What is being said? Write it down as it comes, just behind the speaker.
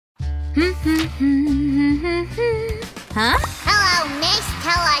Huh? Hello, miss.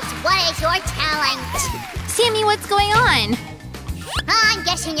 Tell us, what is your talent? Sammy, what's going on? I'm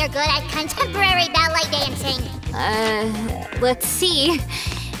guessing you're good at contemporary ballet dancing. Let's see.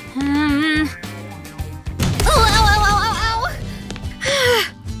 Oh, ow, ow, ow, ow,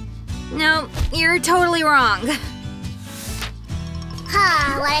 ow. No, you're totally wrong.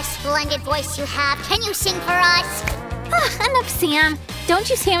 Ah, what a splendid voice you have. Can you sing for us? Enough, Sam. Don't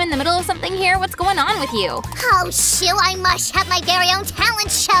you see I'm in the middle of something here? What's going on with you? Oh, shoot, I must have my very own talent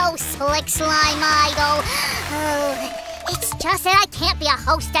show, Slick Slime Idol. Oh, it's just that I can't be a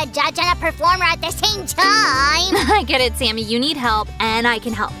host, a judge, and a performer at the same time. I get it, Sammy. You need help, and I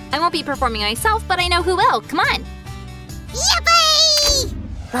can help. I won't be performing myself, but I know who will. Come on. Yippee!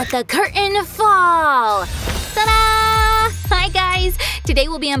 Let the curtain fall! Ta-da! Hi, guys! Today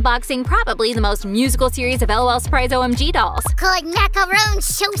we'll be unboxing probably the most musical series of L.O.L Surprise OMG dolls. Good macaroons,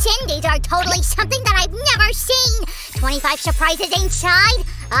 Susan. These are totally something that I've never seen. 25 surprises inside.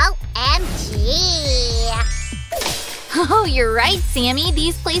 OMG. Oh, you're right, Sammy.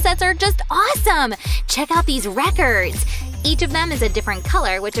 These playsets are just awesome! Check out these records. Each of them is a different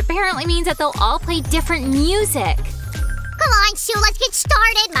color, which apparently means that they'll all play different music. Come on, Sue, let's get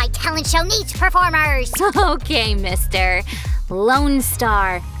started. My talent show needs performers. Okay, mister. Lone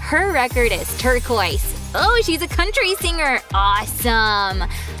Star. Her record is turquoise. Oh, she's a country singer. Awesome.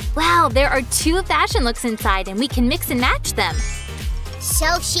 Wow, there are 2 fashion looks inside, and we can mix and match them.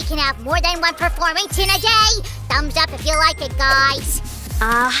 So she can have more than one performance in a day. Thumbs up if you like it, guys.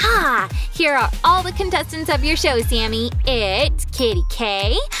 Aha! Here are all the contestants of your show, Sammy. It's Kitty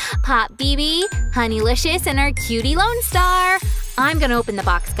K, Pop BB, Honeylicious, and our cutie Lone Star. I'm gonna open the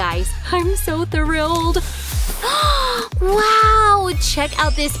box, guys. I'm so thrilled. Wow! Check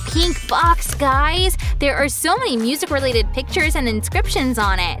out this pink box, guys. There are so many music-related pictures and inscriptions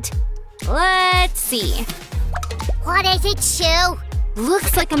on it. Let's see. What is it, Sue?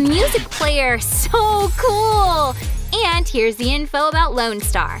 Looks like a music player. So cool! And here's the info about Lone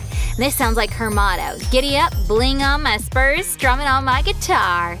Star. This sounds like her motto. Giddy up, bling on my spurs, strumming on my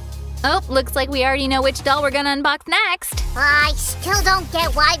guitar. Oh, looks like we already know which doll we're gonna unbox next. I still don't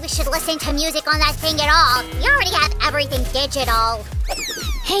get why we should listen to music on that thing at all. You already have everything digital.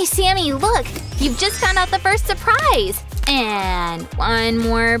 Hey, Sammy, look! You've just found out the first surprise! And one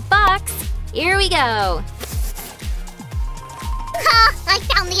more box. Here we go. Ha! I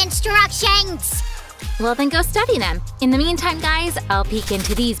found the instructions! Well, then go study them. In the meantime, guys, I'll peek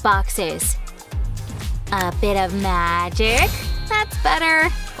into these boxes. A bit of magic. That's better.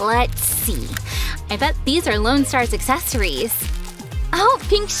 Let's see. I bet these are Lone Star's accessories. Oh,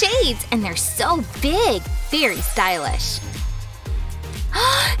 pink shades! And they're so big. Very stylish.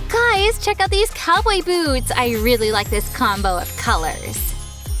 Guys, check out these cowboy boots! I really like this combo of colors.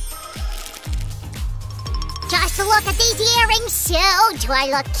 Just look at these earrings, Sue! Do I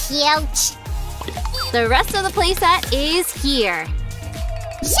look cute? The rest of the playset is here.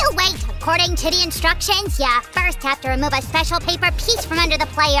 So wait, according to the instructions, you first have to remove a special paper piece from under the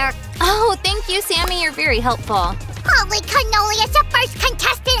player. Oh, thank you, Sammy. You're very helpful. Holy cannoli, it's the first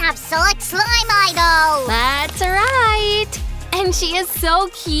contestant of Select Slime Idol! That's right! And she is so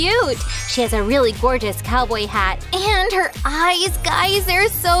cute! She has a really gorgeous cowboy hat. And her eyes, guys, they're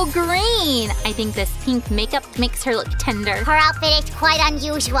so green! I think this pink makeup makes her look tender. Her outfit is quite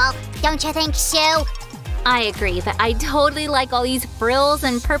unusual, don't you think, Sue? I agree, but I totally like all these frills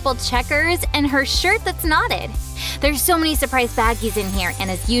and purple checkers and her shirt that's knotted. There's so many surprise baggies in here, and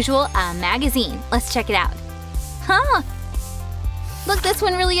as usual, a magazine. Let's check it out. Huh! Look, this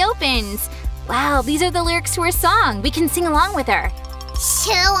one really opens! Wow, these are the lyrics to her song. We can sing along with her.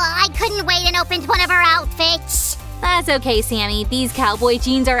 Sue, I couldn't wait and opened one of her outfits. That's okay, Sammy. These cowboy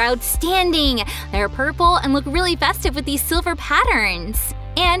jeans are outstanding. They're purple and look really festive with these silver patterns.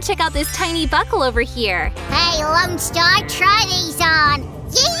 And check out this tiny buckle over here. Hey, Lone Star, try these on.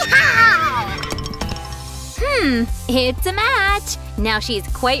 Yeehaw! It's a match. Now she's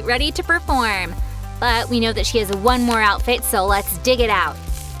quite ready to perform. But we know that she has one more outfit, so let's dig it out.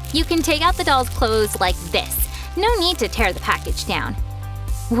 You can take out the doll's clothes like this. No need to tear the package down.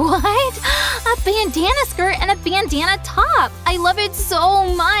 What? A bandana skirt and a bandana top! I love it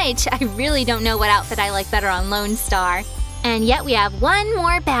so much! I really don't know what outfit I like better on Lone Star. And yet we have one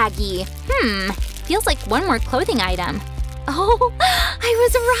more baggie. Feels like one more clothing item. Oh, I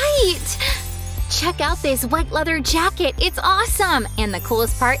was right! Check out this white leather jacket. It's awesome! And the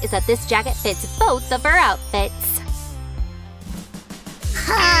coolest part is that this jacket fits both of her outfits.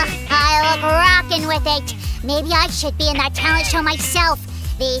 I look rockin' with it. Maybe I should be in that talent show myself.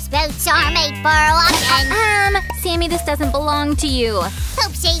 These boots are made for walking. Sammy, this doesn't belong to you.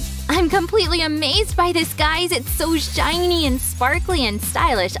 Oopsie. I'm completely amazed by this, guys. It's so shiny and sparkly and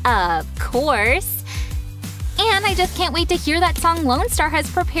stylish, of course. And I just can't wait to hear that song Lone Star has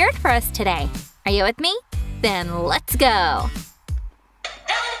prepared for us today. Are you with me? Then let's go.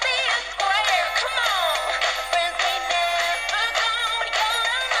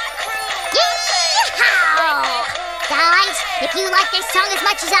 Guys, if you like this song as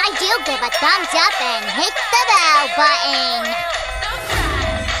much as I do, give a thumbs up and hit the bell button.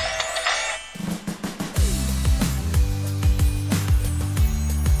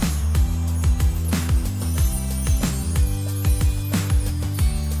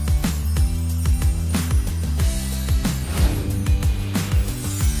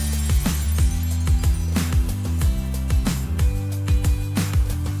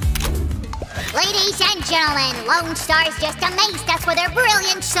 Ladies and gentlemen, Lone Star's just amazed us with her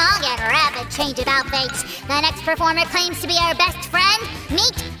brilliant song and rapid change of outfits. The next performer claims to be our best friend.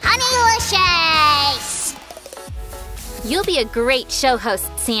 Meet Honeylicious! You'll be a great show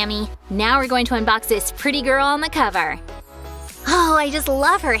host, Sammy. Now we're going to unbox this pretty girl on the cover. Oh, I just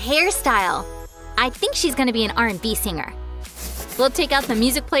love her hairstyle. I think she's gonna be an R&B singer. We'll take out the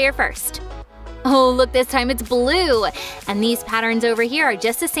music player first. Oh, look, this time it's blue! And these patterns over here are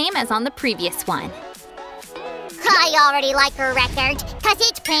just the same as on the previous one. I already like her record, 'cause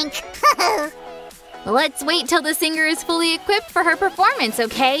it's pink. Let's wait till the singer is fully equipped for her performance,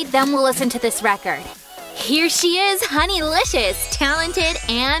 okay? Then we'll listen to this record. Here she is, Honeylicious, talented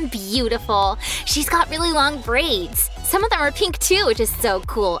and beautiful. She's got really long braids. Some of them are pink too, which is so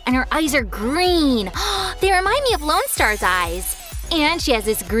cool. And her eyes are green. They remind me of Lone Star's eyes. And she has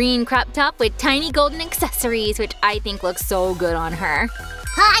this green crop top with tiny golden accessories, which I think looks so good on her.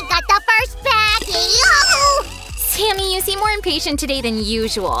 I got the first baggie! Oh! Sammy, you seem more impatient today than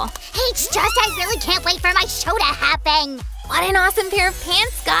usual. It's just I really can't wait for my show to happen! What an awesome pair of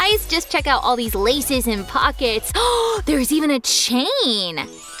pants, guys! Just check out all these laces and pockets. Oh, there's even a chain!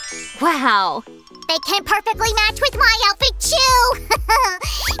 Wow! They can perfectly match with my outfit too!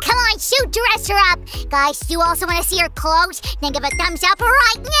 Come on, Sue, dress her up! Guys, do you also want to see her clothes? Then give a thumbs up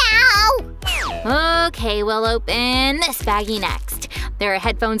right now! Okay, we'll open this baggie next. There are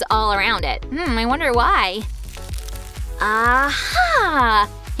headphones all around it. I wonder why. Aha!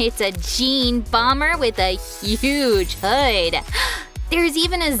 It's a jean bomber with a huge hood. There's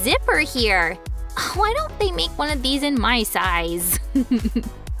even a zipper here. Why don't they make one of these in my size?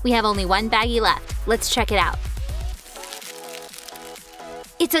 We have only one baggie left. Let's check it out.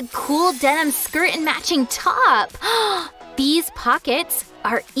 It's a cool denim skirt and matching top. These pockets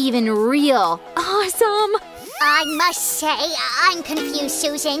are even real. Awesome! I must say, I'm confused,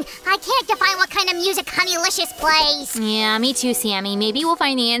 Susan. I can't define what kind of music Honeylicious plays. Yeah, me too, Sammy. Maybe we'll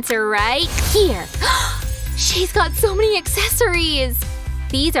find the answer right here. She's got so many accessories.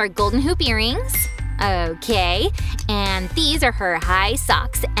 These are golden hoop earrings. Okay, and these are her high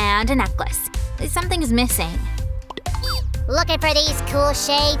socks and a necklace. Something's missing. Looking for these cool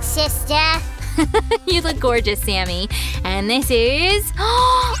shades, sister? You look gorgeous, Sammy. And this is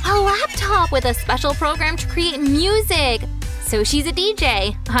a laptop with a special program to create music. So she's a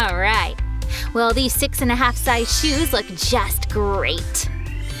DJ. All right. Well, these 6.5 size shoes look just great.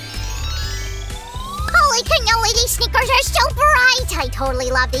 Holy cannoli, these sneakers are so bright! I totally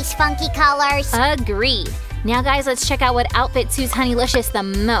love these funky colors. Agreed. Now, guys, let's check out what outfit suits Honeylicious the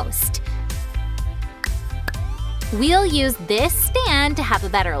most. We'll use this stand to have a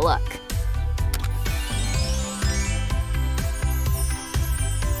better look.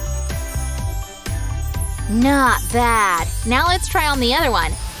 Not bad. Now let's try on the other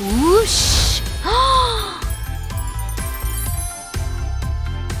one. Whoosh!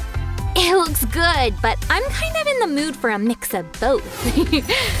 It looks good, but I'm kind of in the mood for a mix of both.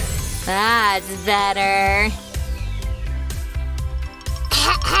 That's better.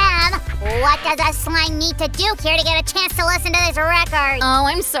 What does a slime need to do here to get a chance to listen to this record? Oh,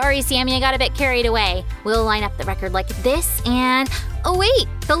 I'm sorry, Sammy. I got a bit carried away. We'll line up the record like this and… Oh, wait!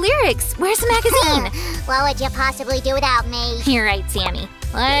 The lyrics! Where's the magazine? What would you possibly do without me? You're right, Sammy.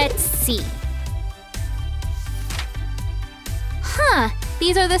 Let's see. Huh.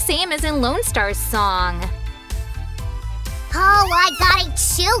 These are the same as in Lone Star's song. Oh, I got it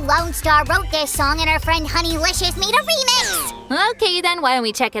too! Lone Star wrote this song and her friend Honeylicious made a remix! Okay, then why don't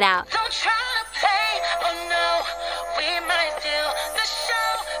we check it out? Don't try to play, oh no, we might steal the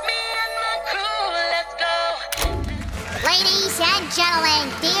show, me and my crew, let's go. Ladies and gentlemen,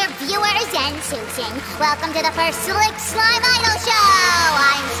 dear viewers and Susan. Welcome to the first Slick Slime Idol Show.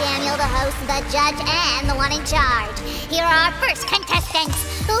 I'm Samuel, the host, the judge, and the one in charge. Here are our first contestants.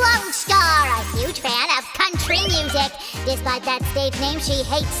 Lone Star, a huge fan of country music. Despite that stage name, she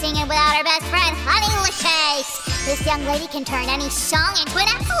hates singing without her best friend, Honey Lachase. This young lady can turn any song into an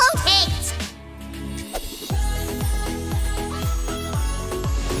absolute hit.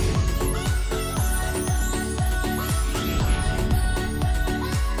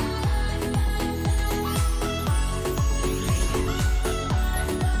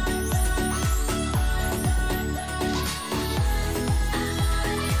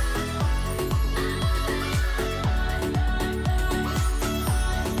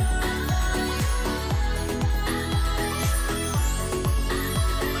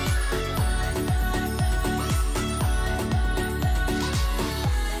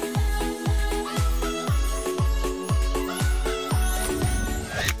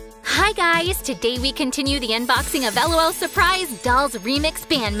 Hi guys! Today we continue the unboxing of L.O.L Surprise Dolls Remix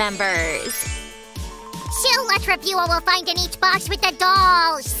band members. So let's review what we'll find in each box with the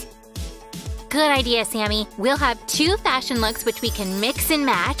dolls. Good idea, Sammy. We'll have 2 fashion looks which we can mix and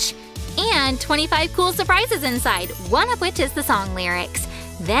match, and 25 cool surprises inside, one of which is the song lyrics.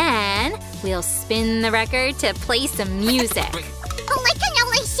 Then we'll spin the record to play some music. Holy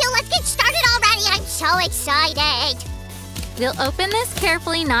cannoli, Sue, let's get started already. I'm so excited. We'll open this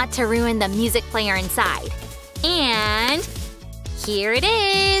carefully not to ruin the music player inside. And here it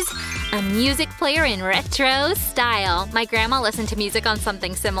is! A music player in retro style. My grandma listened to music on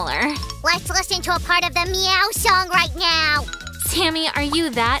something similar. Let's listen to a part of the Meow song right now. Sammy, are you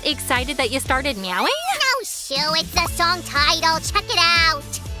that excited that you started meowing? No, Sue, it's the song title. Check it out.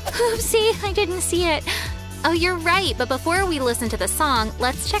 Oopsie, I didn't see it. Oh, you're right, but before we listen to the song,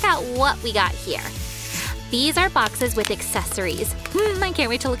 let's check out what we got here. These are boxes with accessories. I can't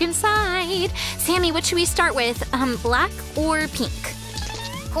wait to look inside. Sammy, what should we start with? Black or pink?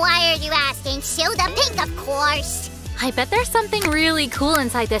 Why are you asking, Sue? The pink, of course. I bet there's something really cool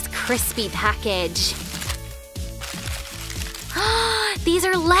inside this crispy package. These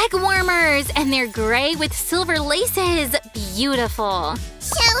are leg warmers, and they're gray with silver laces. Beautiful.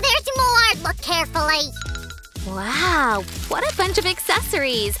 Sue, there's more. Look carefully. Wow, what a bunch of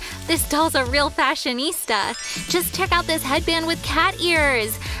accessories! This doll's a real fashionista. Just check out this headband with cat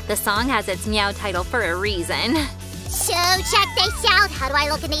ears. The song has its meow title for a reason. So, check this out. How do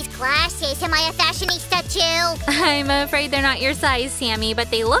I look in these glasses? Am I a fashionista too? I'm afraid they're not your size, Sammy, but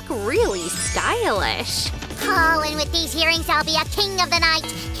they look really stylish. Oh, and with these earrings, I'll be a king of the night.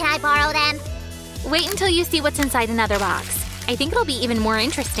 Can I borrow them? Wait until you see what's inside another box. I think it'll be even more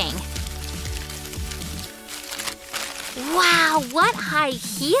interesting. Wow, what high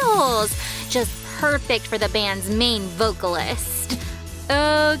heels! Just perfect for the band's main vocalist.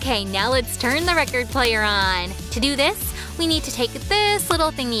 Okay, now let's turn the record player on. To do this, we need to take this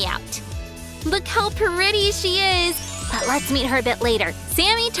little thingy out. Look how pretty she is! But let's meet her a bit later.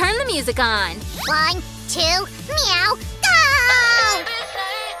 Sammy, turn the music on. 1, 2, meow, go!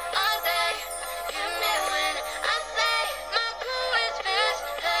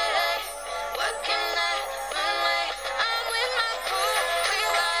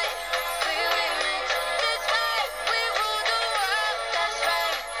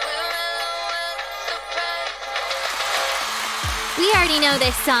 We already know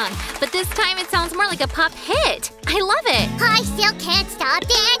this song, but this time it sounds more like a pop hit. I love it. I still can't stop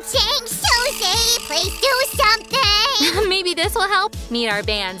dancing. Susie, please do something. Maybe this will help meet our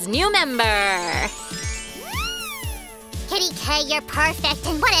band's new member. Kitty K, you're perfect,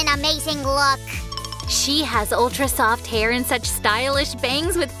 and what an amazing look. She has ultra soft hair and such stylish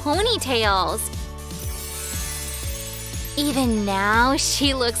bangs with ponytails. Even now,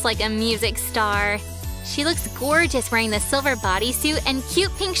 she looks like a music star. She looks gorgeous wearing the silver bodysuit and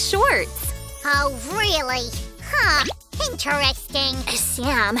cute pink shorts. Oh, really? Huh, interesting.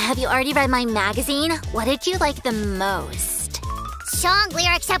 Sam, have you already read my magazine? What did you like the most? Song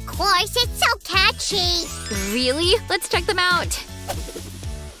lyrics, of course. It's so catchy. Really? Let's check them out.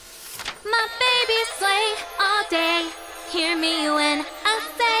 My baby slay all day. Hear me when I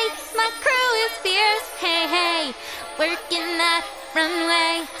say my crew is fierce. Hey, hey, working that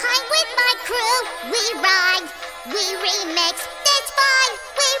runway. I'm with my crew. We ride. We remix. That's fine.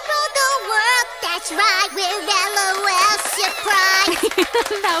 We rule the world. That's right. We're L.O.L Surprise.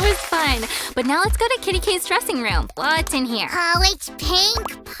 That was fun. But now let's go to Kitty K's dressing room. What's in here? Oh, it's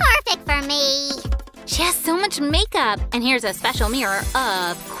pink. Perfect for me. She has so much makeup. And here's a special mirror,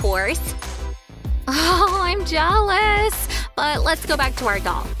 of course. Oh, I'm jealous. But let's go back to our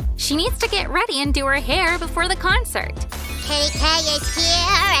doll. She needs to get ready and do her hair before the concert. Kitty K is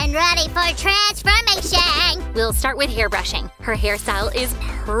here, and her transformation. We'll start with hair brushing. Her hairstyle is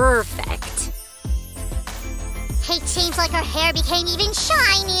perfect. It seems like her hair became even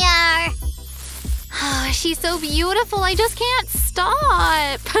shinier. Oh, she's so beautiful, I just can't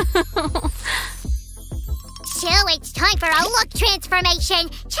stop. So it's time for a look transformation.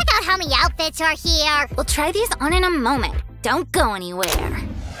 Check out how many outfits are here. We'll try these on in a moment. Don't go anywhere.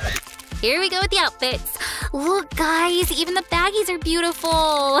 Here we go with the outfits. Look, guys, even the baggies are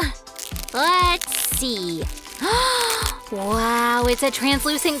beautiful. Let's see. Wow, it's a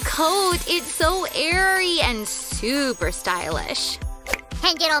translucent coat. It's so airy and super stylish.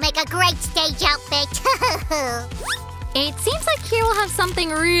 And it'll make a great stage outfit. It seems like here we'll have something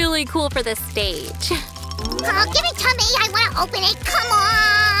really cool for the stage. Oh, give it to me. I want to open it. Come on.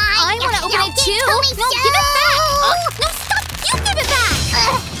 I want to open it too. No, give it back. Oh, no, stop. You give it back.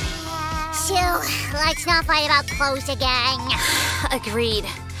 So, let's not fight about clothes again. Agreed.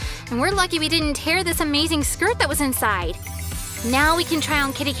 And we're lucky we didn't tear this amazing skirt that was inside. Now we can try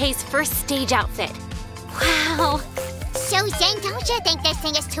on Kitty K's first stage outfit. Wow. Susan, don't you think this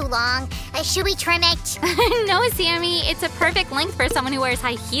thing is too long? Should we trim it? No, Sammy. It's a perfect length for someone who wears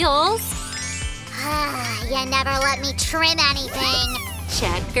high heels. You never let me trim anything.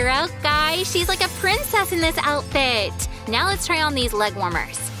 Check her out, guys. She's like a princess in this outfit. Now let's try on these leg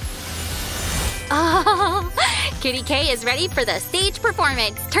warmers. Oh, Kitty K is ready for the stage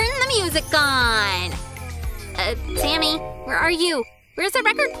performance. Turn the music on. Sammy, where are you? Where's the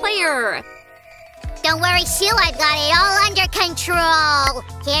record player? Don't worry, Sue. I've got it all under control.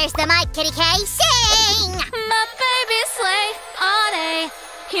 Here's the mic, Kitty K. Sing! My baby sleigh all day.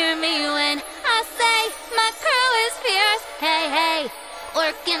 Hear me when I say my crew is fierce. Hey, hey,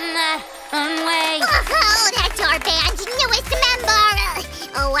 working that runway. Oh, that's our band's newest member.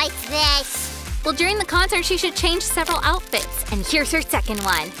 Oh, what's this? Well, during the concert, she should change several outfits. And here's her second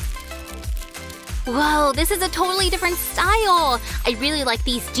one. Whoa, this is a totally different style. I really like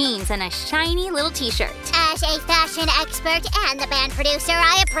these jeans and a shiny little t-shirt. As a fashion expert and the band producer,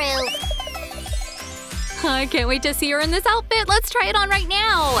 I approve. I can't wait to see her in this outfit. Let's try it on right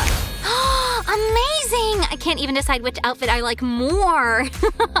now. Amazing! I can't even decide which outfit I like more.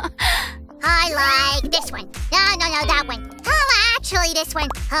 I like this one. No, that one. Oh, actually this one.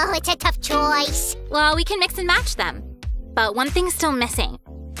 Oh, it's a tough choice. Well, we can mix and match them. But one thing's still missing.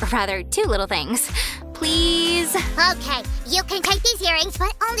 Or rather, two little things. Please? Okay, you can take these earrings,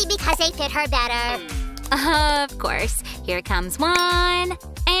 but only because they fit her better. Of course. Here comes one,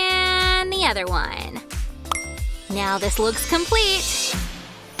 and the other one. Now this looks complete.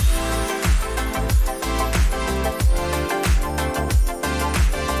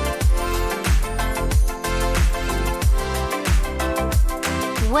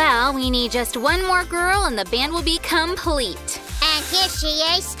 Well, we need just one more girl and the band will be complete. And here she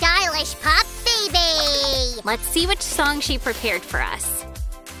is, stylish pop baby. Let's see which song she prepared for us.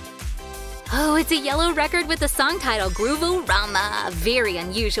 Oh, it's a yellow record with the song title Groove-O-Rama. Very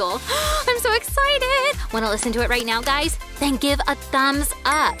unusual. I'm so excited. Want to listen to it right now, guys? Then give a thumbs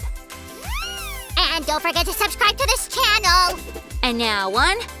up. And don't forget to subscribe to this channel. And now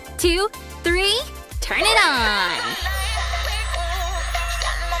 1, 2, 3, turn it on.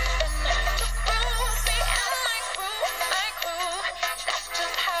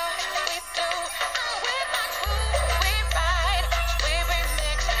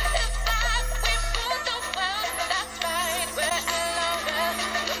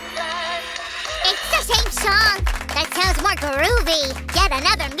 More groovy. Yet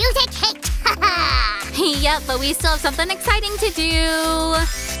another music hit. Yep, but we still have something exciting to do.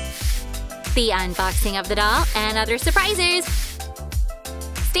 The unboxing of the doll and other surprises.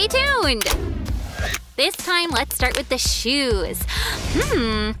 Stay tuned. This time, let's start with the shoes.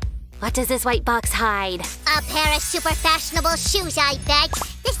 What does this white box hide? A pair of super fashionable shoes, I bet.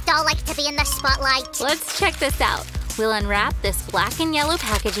 This doll likes to be in the spotlight. Let's check this out. We'll unwrap this black and yellow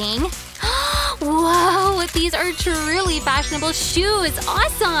packaging. Whoa, these are truly fashionable shoes.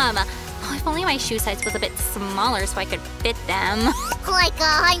 Awesome! Oh, if only my shoe size was a bit smaller so I could fit them. Like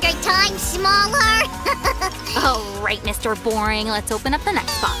 100 times smaller? Oh, right, Mr. Boring. Let's open up the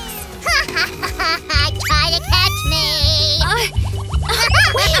next box. Try to catch me.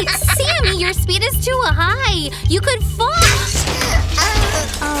 Wait, Sammy, your speed is too high. You could fall.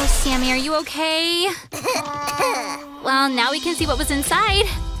 Oh, Sammy, are you okay? Well, now we can see what was inside.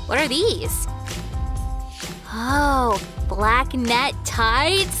 What are these? Oh, black net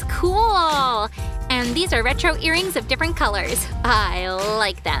tights? Cool! And these are retro earrings of different colors. I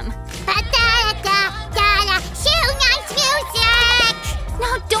like them. Shoo, nice music!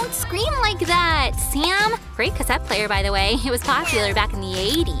 No, don't scream like that, Sam. Great cassette player, by the way. It was popular back in the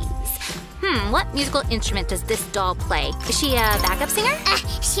 80s. What musical instrument does this doll play? Is she a backup singer?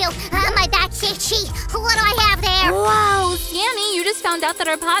 My backseat sheet. What do I have there? Wow, Sammy, you just found out that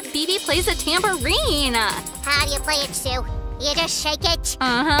our Pop BB plays a tambourine. How do you play it, Sue? You just shake it?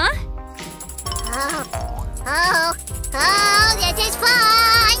 Uh-huh. This is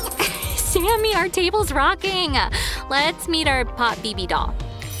fun! Sammy, our table's rocking. Let's meet our Pop BB doll.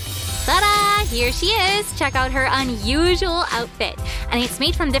 Ta-da! Here she is. Check out her unusual outfit. And it's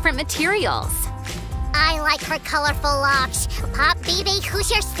made from different materials. I like her colorful locks. Pop BB, who's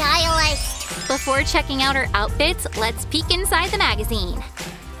your stylist? Before checking out her outfits, let's peek inside the magazine.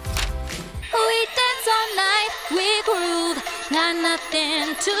 We dance all night, we groove. Got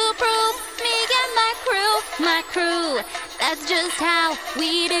nothing to prove. Me and my crew. That's just how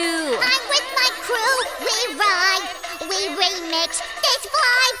we do. I'm with my crew. We ride, we remix. This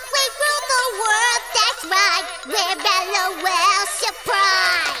vibe, we rule the world. That's right. We're L.O.L.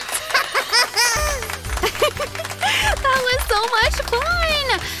 surprise. That was so much fun!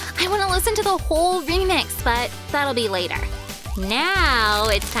 I want to listen to the whole remix, but that'll be later. Now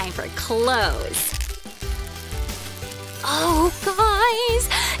it's time for clothes. Oh, guys!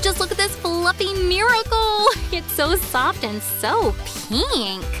 Just look at this fluffy miracle! It's so soft and so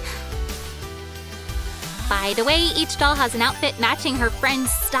pink. By the way, each doll has an outfit matching her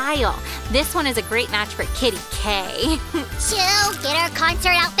friend's style. This one is a great match for Kitty K. Sue, get her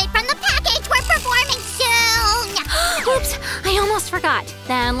concert outfit from the package. We're performing soon. Oops, I almost forgot.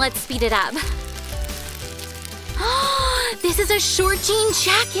 Then let's speed it up. This is a short jean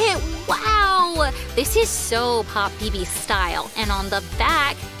jacket. Wow! This is so Pop BB style. And on the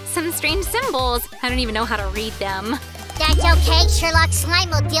back, some strange symbols. I don't even know how to read them. That's okay. Sherlock Slime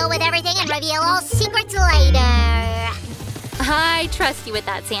will deal with everything and reveal all secrets later. I trust you with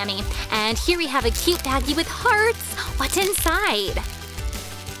that, Sammy. And here we have a cute baggie with hearts. What's inside?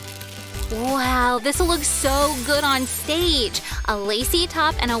 Wow, this will look so good on stage. A lacy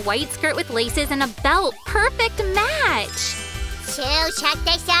top and a white skirt with laces and a belt. Perfect match. Sue, check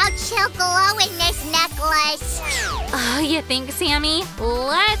this out. She'll glow in this necklace. Oh, you think, Sammy?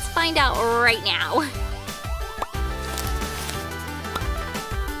 Let's find out right now.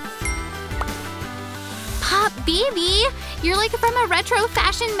 Pop BB, you're like from a retro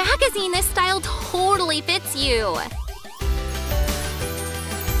fashion magazine. This style totally fits you.